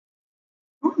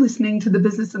listening to the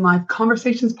Business and Life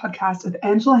Conversations podcast with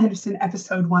Angela Henderson,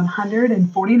 episode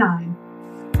 149.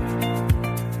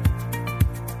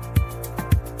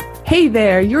 Hey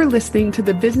there, you're listening to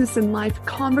the Business and Life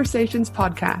Conversations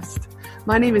podcast.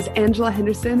 My name is Angela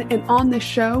Henderson, and on this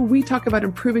show, we talk about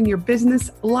improving your business,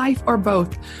 life, or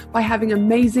both by having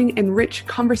amazing and rich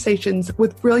conversations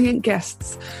with brilliant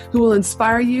guests who will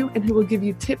inspire you and who will give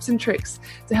you tips and tricks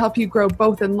to help you grow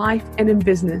both in life and in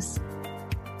business.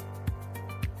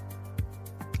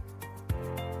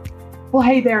 Well,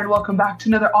 hey there, and welcome back to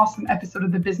another awesome episode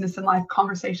of the Business and Life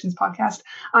Conversations podcast.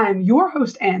 I am your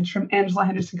host, Ange, from Angela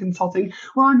Henderson Consulting,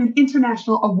 where I'm an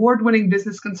international award-winning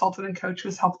business consultant and coach who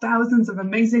has helped thousands of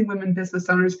amazing women business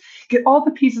owners get all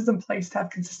the pieces in place to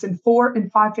have consistent 4-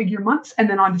 and 5-figure months and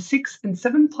then on to 6- and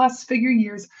 7+ figure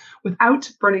years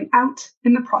without burning out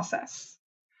in the process.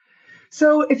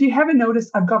 So if you haven't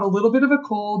noticed, I've got a little bit of a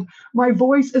cold. My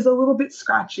voice is a little bit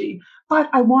scratchy, but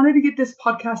I wanted to get this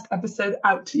podcast episode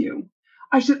out to you.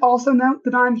 I should also note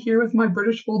that I'm here with my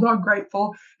British Bulldog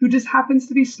Grateful, who just happens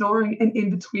to be snoring and in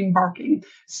between barking.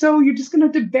 So you're just going to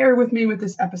have to bear with me with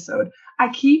this episode. I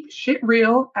keep shit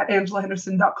real at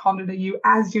angelahenderson.com.au,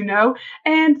 as you know,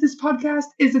 and this podcast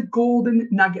is a golden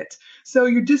nugget. So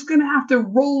you're just going to have to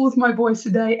roll with my voice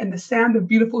today and the sound of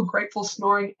beautiful, grateful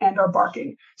snoring and our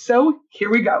barking. So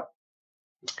here we go.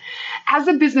 As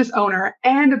a business owner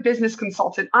and a business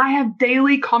consultant, I have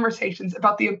daily conversations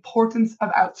about the importance of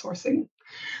outsourcing.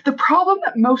 The problem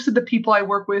that most of the people I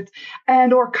work with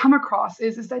and or come across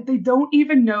is that they don't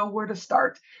even know where to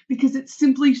start because it's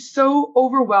simply so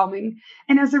overwhelming.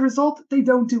 And as a result, they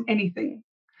don't do anything.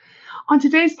 On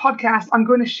today's podcast, I'm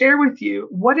going to share with you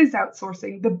what is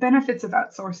outsourcing, the benefits of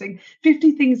outsourcing,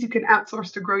 50 things you can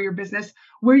outsource to grow your business,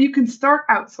 where you can start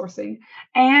outsourcing,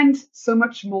 and so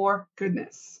much more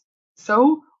goodness.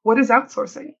 So, what is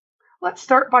outsourcing? Let's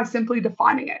start by simply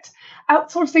defining it.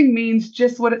 Outsourcing means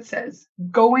just what it says,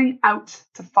 going out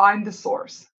to find the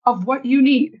source of what you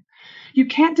need. You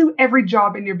can't do every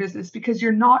job in your business because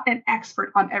you're not an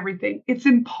expert on everything. It's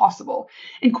impossible.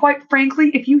 And quite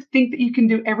frankly, if you think that you can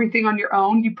do everything on your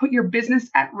own, you put your business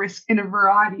at risk in a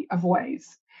variety of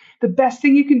ways. The best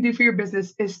thing you can do for your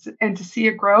business to see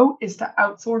it grow is to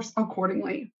outsource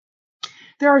accordingly.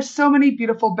 There are so many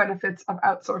beautiful benefits of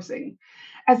outsourcing.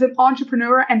 As an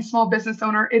entrepreneur and small business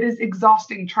owner, it is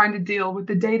exhausting trying to deal with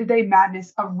the day-to-day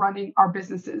madness of running our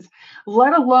businesses,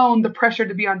 let alone the pressure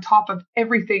to be on top of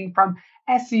everything from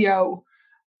SEO,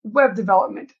 web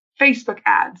development, Facebook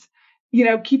ads,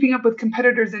 keeping up with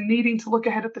competitors and needing to look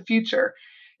ahead at the future.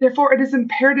 Therefore, it is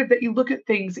imperative that you look at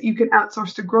things that you can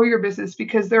outsource to grow your business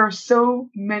because there are so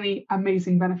many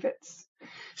amazing benefits.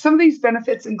 Some of these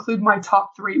benefits include my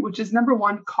top 3, which is number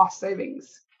 1, cost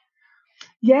savings.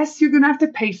 Yes, you're going to have to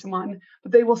pay someone,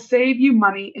 but they will save you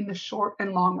money in the short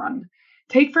and long run.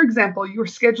 Take, for example, you're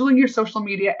scheduling your social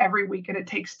media every week and it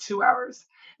takes 2 hours.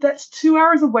 That's 2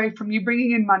 hours away from you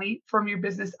bringing in money from your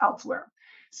business elsewhere.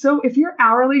 So if your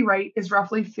hourly rate is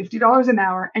roughly $50 an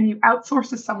hour and you outsource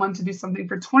to someone to do something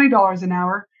for $20 an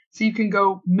hour so you can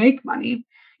go make money,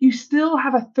 you still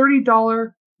have a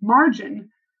 $30 margin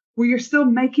where you're still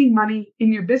making money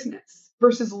in your business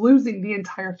versus losing the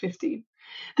entire $50.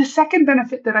 The second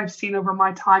benefit that I've seen over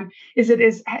my time is it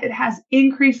has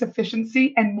increased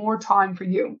efficiency and more time for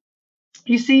you.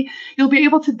 You see, you'll be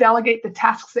able to delegate the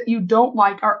tasks that you don't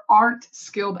like or aren't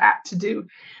skilled at to do.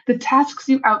 The tasks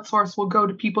you outsource will go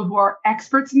to people who are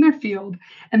experts in their field,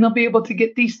 and they'll be able to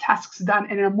get these tasks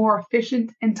done in a more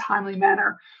efficient and timely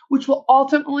manner, which will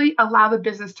ultimately allow the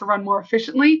business to run more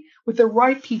efficiently with the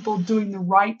right people doing the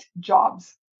right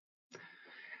jobs.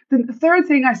 The third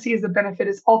thing I see as a benefit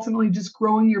is ultimately just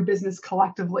growing your business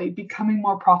collectively, becoming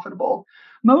more profitable.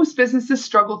 Most businesses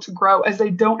struggle to grow as they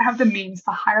don't have the means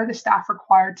to hire the staff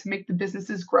required to make the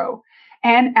businesses grow.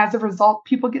 And as a result,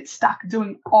 people get stuck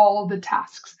doing all the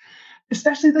tasks,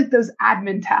 especially like those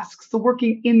admin tasks, the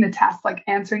working in the tasks like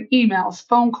answering emails,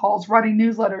 phone calls, writing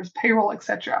newsletters, payroll,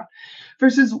 etc.,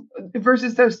 versus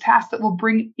those tasks that will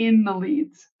bring in the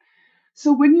leads.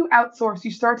 So when you outsource,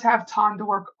 you start to have time to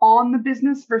work on the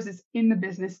business versus in the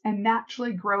business, and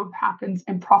naturally growth happens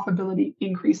and profitability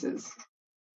increases.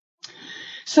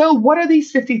 So what are these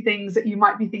 50 things that you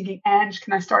might be thinking, Ange,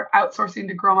 can I start outsourcing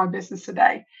to grow my business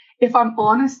today? If I'm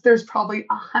honest, there's probably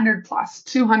 100+,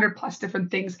 200+ different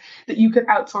things that you could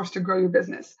outsource to grow your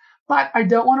business. But I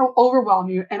don't want to overwhelm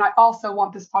you, and I also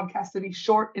want this podcast to be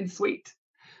short and sweet.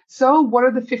 So what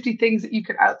are the 50 things that you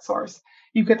could outsource?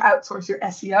 You could outsource your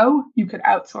SEO. You could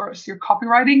outsource your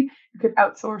copywriting. You could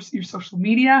outsource your social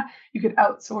media. You could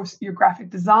outsource your graphic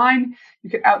design. You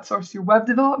could outsource your web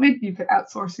development. You could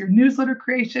outsource your newsletter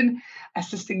creation,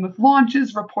 assisting with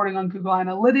launches, reporting on Google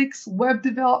Analytics, web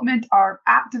development, or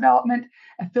app development,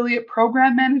 affiliate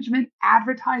program management,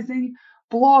 advertising,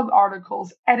 blog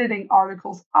articles, editing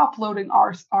articles, uploading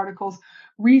articles,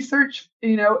 research,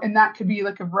 and that could be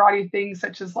like a variety of things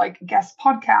such as like guest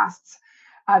podcasts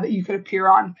that you could appear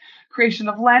on, creation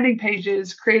of landing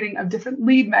pages, creating of different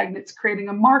lead magnets, creating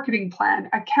a marketing plan,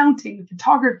 accounting,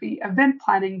 photography, event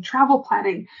planning, travel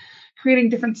planning, creating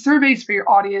different surveys for your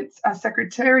audience,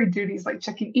 secretary duties like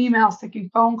checking emails, taking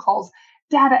phone calls,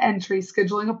 data entry,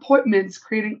 scheduling appointments,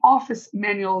 creating office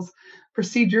manuals,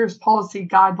 procedures, policy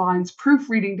guidelines,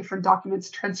 proofreading different documents,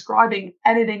 transcribing,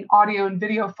 editing audio and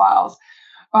video files,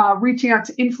 reaching out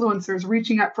to influencers,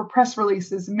 reaching out for press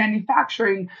releases,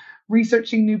 manufacturing,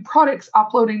 researching new products,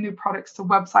 uploading new products to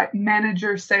website,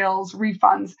 manager sales,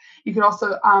 refunds. You could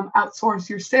also outsource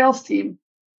your sales team,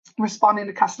 responding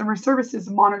to customer services,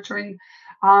 monitoring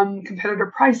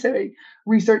competitor pricing,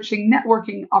 researching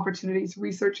networking opportunities,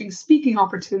 researching speaking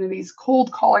opportunities,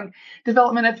 cold calling,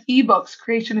 development of ebooks,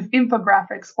 creation of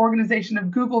infographics, organization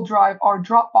of Google Drive or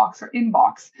Dropbox or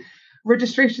Inbox,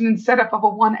 registration and setup of a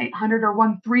 1-800 or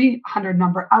 1-300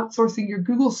 number, outsourcing your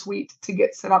Google Suite to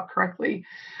get set up correctly,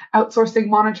 outsourcing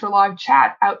monitor live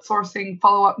chat, outsourcing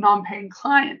follow-up non-paying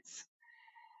clients.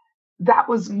 That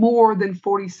was more than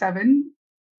 47,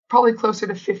 probably closer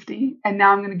to 50. And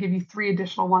now I'm going to give you 3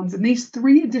 additional ones. And these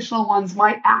 3 additional ones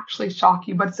might actually shock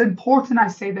you, but it's important I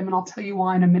say them, and I'll tell you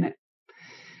why in a minute.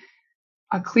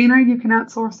 A cleaner you can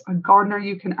outsource, a gardener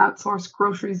you can outsource,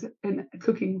 groceries and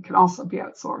cooking can also be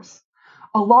outsourced.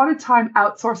 A lot of time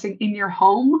outsourcing in your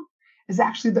home is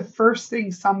actually the first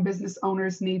thing some business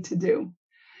owners need to do.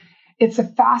 It's the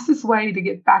fastest way to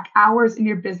get back hours in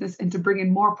your business and to bring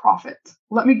in more profit.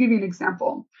 Let me give you an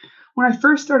example. When I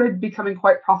first started becoming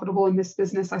quite profitable in this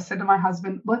business, I said to my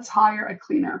husband, let's hire a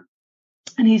cleaner.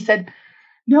 And he said,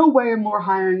 no way I'm more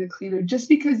hiring a cleaner. Just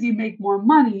because you make more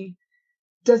money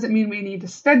doesn't mean we need to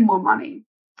spend more money.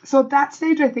 So at that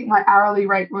stage, I think my hourly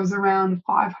rate was around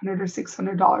 $500 or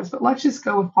 $600, but let's just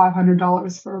go with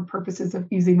 $500 for purposes of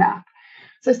easy math.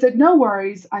 So I said, no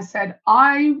worries. I said,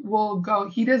 I will go.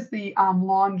 He does the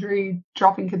laundry,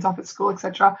 dropping kids off at school,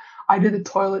 etc. I do the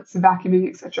toilets, the vacuuming,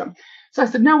 etc. So I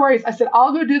said, no worries. I said,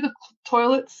 I'll go do the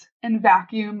toilets and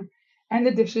vacuum and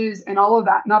the dishes and all of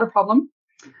that. Not a problem.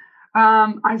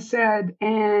 I said,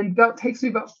 and that takes me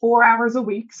about 4 hours a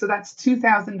week. So that's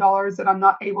 $2,000 that I'm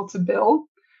not able to bill,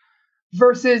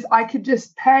 versus I could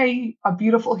just pay a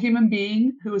beautiful human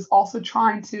being who is also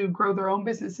trying to grow their own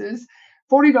businesses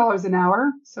 $40 an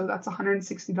hour. So that's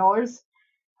 $160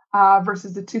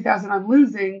 versus the $2,000 I'm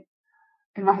losing.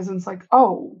 And my husband's like,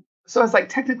 oh, so I was like,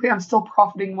 technically I'm still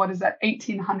profiting. What is that?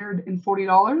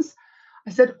 $1,840.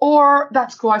 I said, or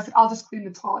that's cool. I said, I'll just clean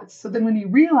the toilets. So then when you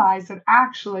realize that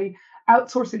actually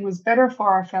outsourcing was better for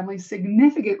our family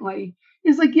significantly,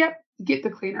 is like, yep, get the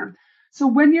cleaner. So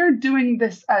when you're doing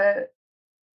this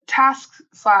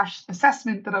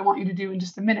task/assessment that I want you to do in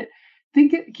just a minute,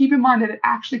 keep in mind that it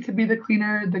actually could be the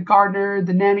cleaner, the gardener,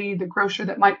 the nanny, the grocer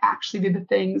that might actually be the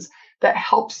things that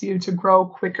helps you to grow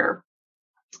quicker.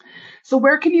 So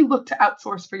where can you look to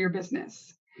outsource for your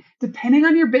business? Depending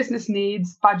on your business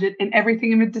needs, budget, and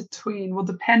everything in between will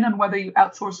depend on whether you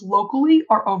outsource locally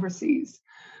or overseas.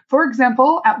 For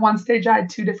example, at one stage, I had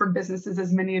 2 different businesses,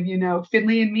 as many of you know,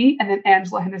 Finley and Me, and then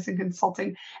Angela Henderson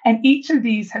Consulting. And each of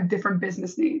these have different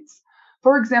business needs.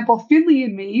 For example, Finley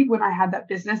and Me, when I had that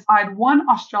business, I had 1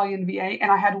 Australian VA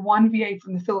and I had 1 VA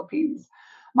from the Philippines.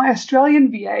 My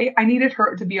Australian VA, I needed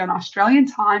her to be on Australian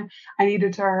time. I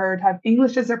needed her to have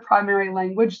English as her primary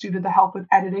language due to the help with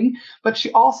editing, but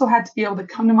she also had to be able to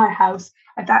come to my house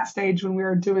at that stage when we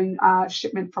were doing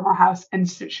shipment from our house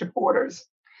and ship orders.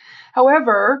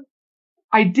 However,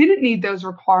 I didn't need those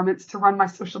requirements to run my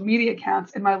social media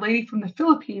accounts, and my lady from the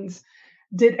Philippines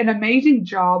did an amazing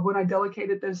job when I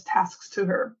delegated those tasks to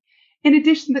her. In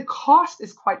addition, the cost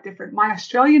is quite different. My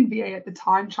Australian VA at the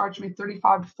time charged me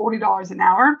 $35 to $40 an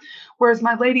hour, whereas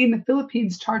my lady in the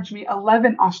Philippines charged me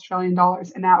 11 Australian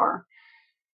dollars an hour.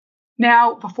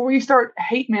 Now, before you start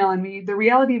hate mailing me, the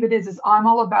reality of it is I'm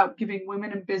all about giving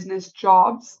women in business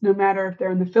jobs, no matter if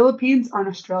they're in the Philippines or in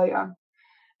Australia.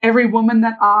 Every woman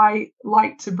that I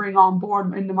like to bring on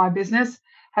board into my business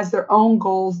has their own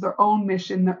goals, their own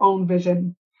mission, their own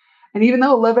vision. And even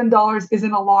though $11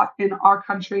 isn't a lot in our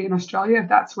country, in Australia, if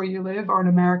that's where you live, or in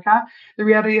America, the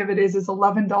reality of it is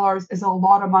 $11 is a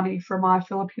lot of money for my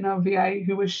Filipino VA,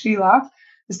 who was Sheila,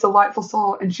 this delightful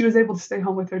soul, and she was able to stay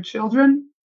home with her children.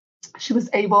 She was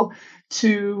able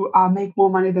to make more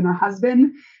money than her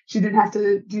husband. She didn't have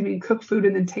to cook food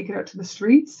and then take it out to the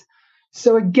streets.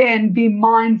 So again, be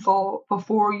mindful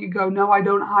before you go, no, I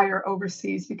don't hire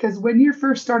overseas, because when you're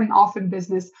first starting off in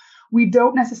business, we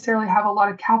don't necessarily have a lot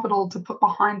of capital to put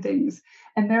behind things.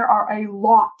 And there are a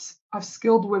lot of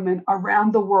skilled women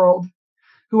around the world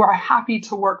who are happy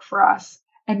to work for us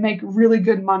and make really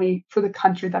good money for the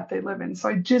country that they live in. So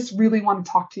I just really want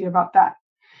to talk to you about that.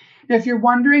 Now, if you're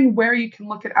wondering where you can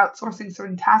look at outsourcing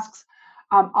certain tasks,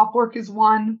 Upwork is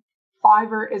one,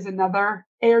 Fiverr is another,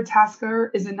 Airtasker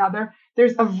is another.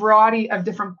 There's a variety of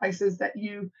different places that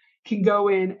you can go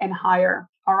in and hire.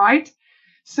 All right.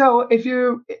 So if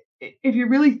you're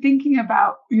really thinking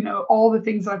about, all the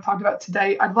things that I've talked about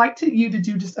today, I'd like you to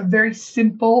do just a very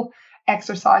simple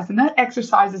exercise. And that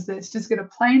exercise is this: just get a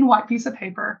plain white piece of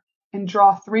paper and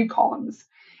draw 3 columns.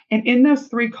 And in those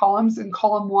 3 columns, in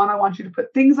column 1, I want you to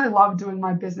put things I love doing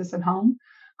my business at home.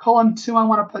 Column 2, I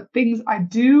want to put things I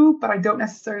do, but I don't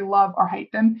necessarily love or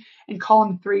hate them. And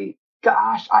column 3,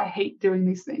 gosh, I hate doing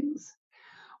these things.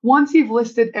 Once you've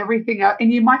listed everything out,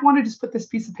 and you might want to just put this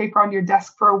piece of paper on your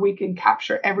desk for a week and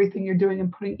capture everything you're doing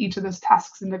and putting each of those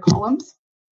tasks into columns.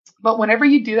 But whenever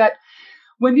you do that,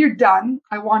 when you're done,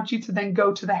 I want you to then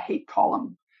go to the hate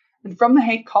column. And from the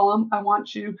hate column, I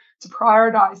want you to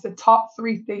prioritize the top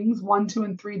 3 things, 1, 2,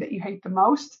 and 3 that you hate the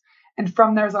most. And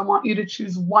from there, I want you to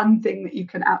choose one thing that you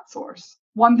can outsource,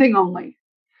 one thing only.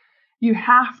 You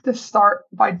have to start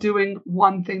by doing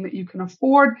one thing that you can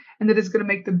afford and that is going to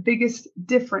make the biggest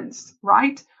difference,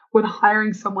 right, when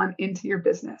hiring someone into your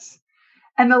business.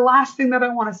 And the last thing that I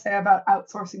want to say about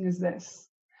outsourcing is this: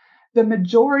 the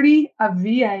majority of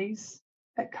VAs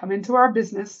that come into our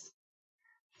business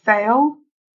fail,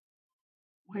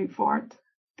 wait for it,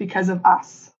 because of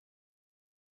us.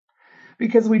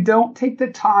 Because we don't take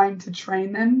the time to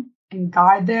train them and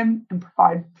guide them and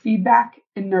provide feedback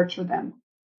and nurture them.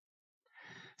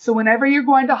 So whenever you're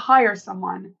going to hire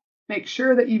someone, make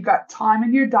sure that you've got time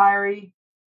in your diary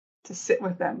to sit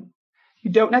with them.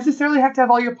 You don't necessarily have to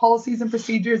have all your policies and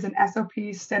procedures and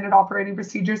SOPs, standard operating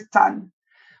procedures, done.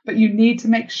 But you need to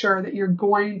make sure that you're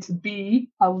going to be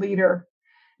a leader,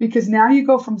 because now you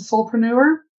go from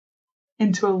solopreneur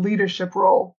into a leadership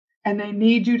role, and they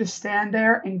need you to stand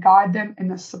there and guide them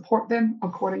and to support them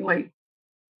accordingly.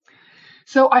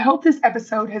 So I hope this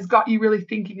episode has got you really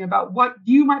thinking about what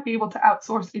you might be able to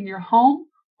outsource in your home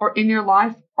or in your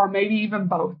life, or maybe even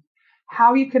both,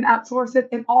 how you can outsource it,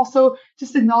 and also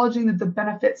just acknowledging that the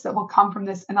benefits that will come from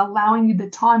this and allowing you the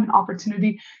time and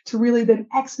opportunity to really then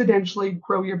exponentially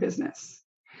grow your business.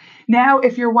 Now,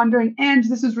 if you're wondering, and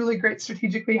this is really great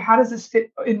strategically, how does this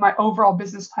fit in my overall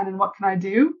business plan and what can I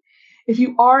do? If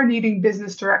you are needing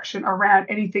business direction around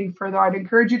anything further, I'd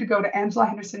encourage you to go to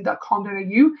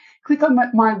angelahenderson.com.au, click on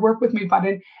my Work With Me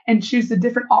button, and choose the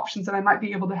different options that I might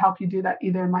be able to help you do that,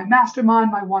 either in my mastermind,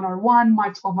 my one-on-one, my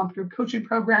 12-month group coaching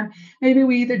program. Maybe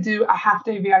we either do a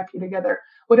half-day VIP together.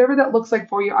 Whatever that looks like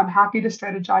for you, I'm happy to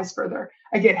strategize further.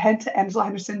 Again, head to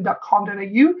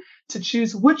angelahenderson.com.au to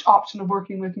choose which option of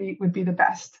working with me would be the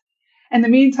best. In the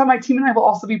meantime, my team and I will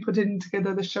also be putting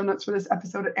together the show notes for this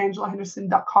episode at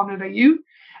angelahenderson.com.au.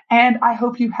 And I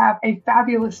hope you have a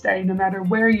fabulous day, no matter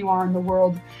where you are in the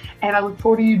world. And I look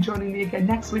forward to you joining me again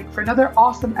next week for another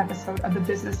awesome episode of the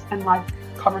Business and Life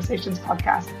Conversations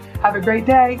podcast. Have a great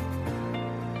day.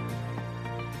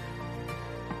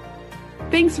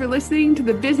 Thanks for listening to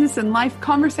the Business and Life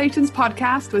Conversations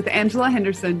podcast with Angela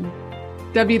Henderson.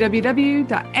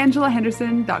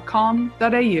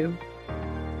 www.angelahenderson.com.au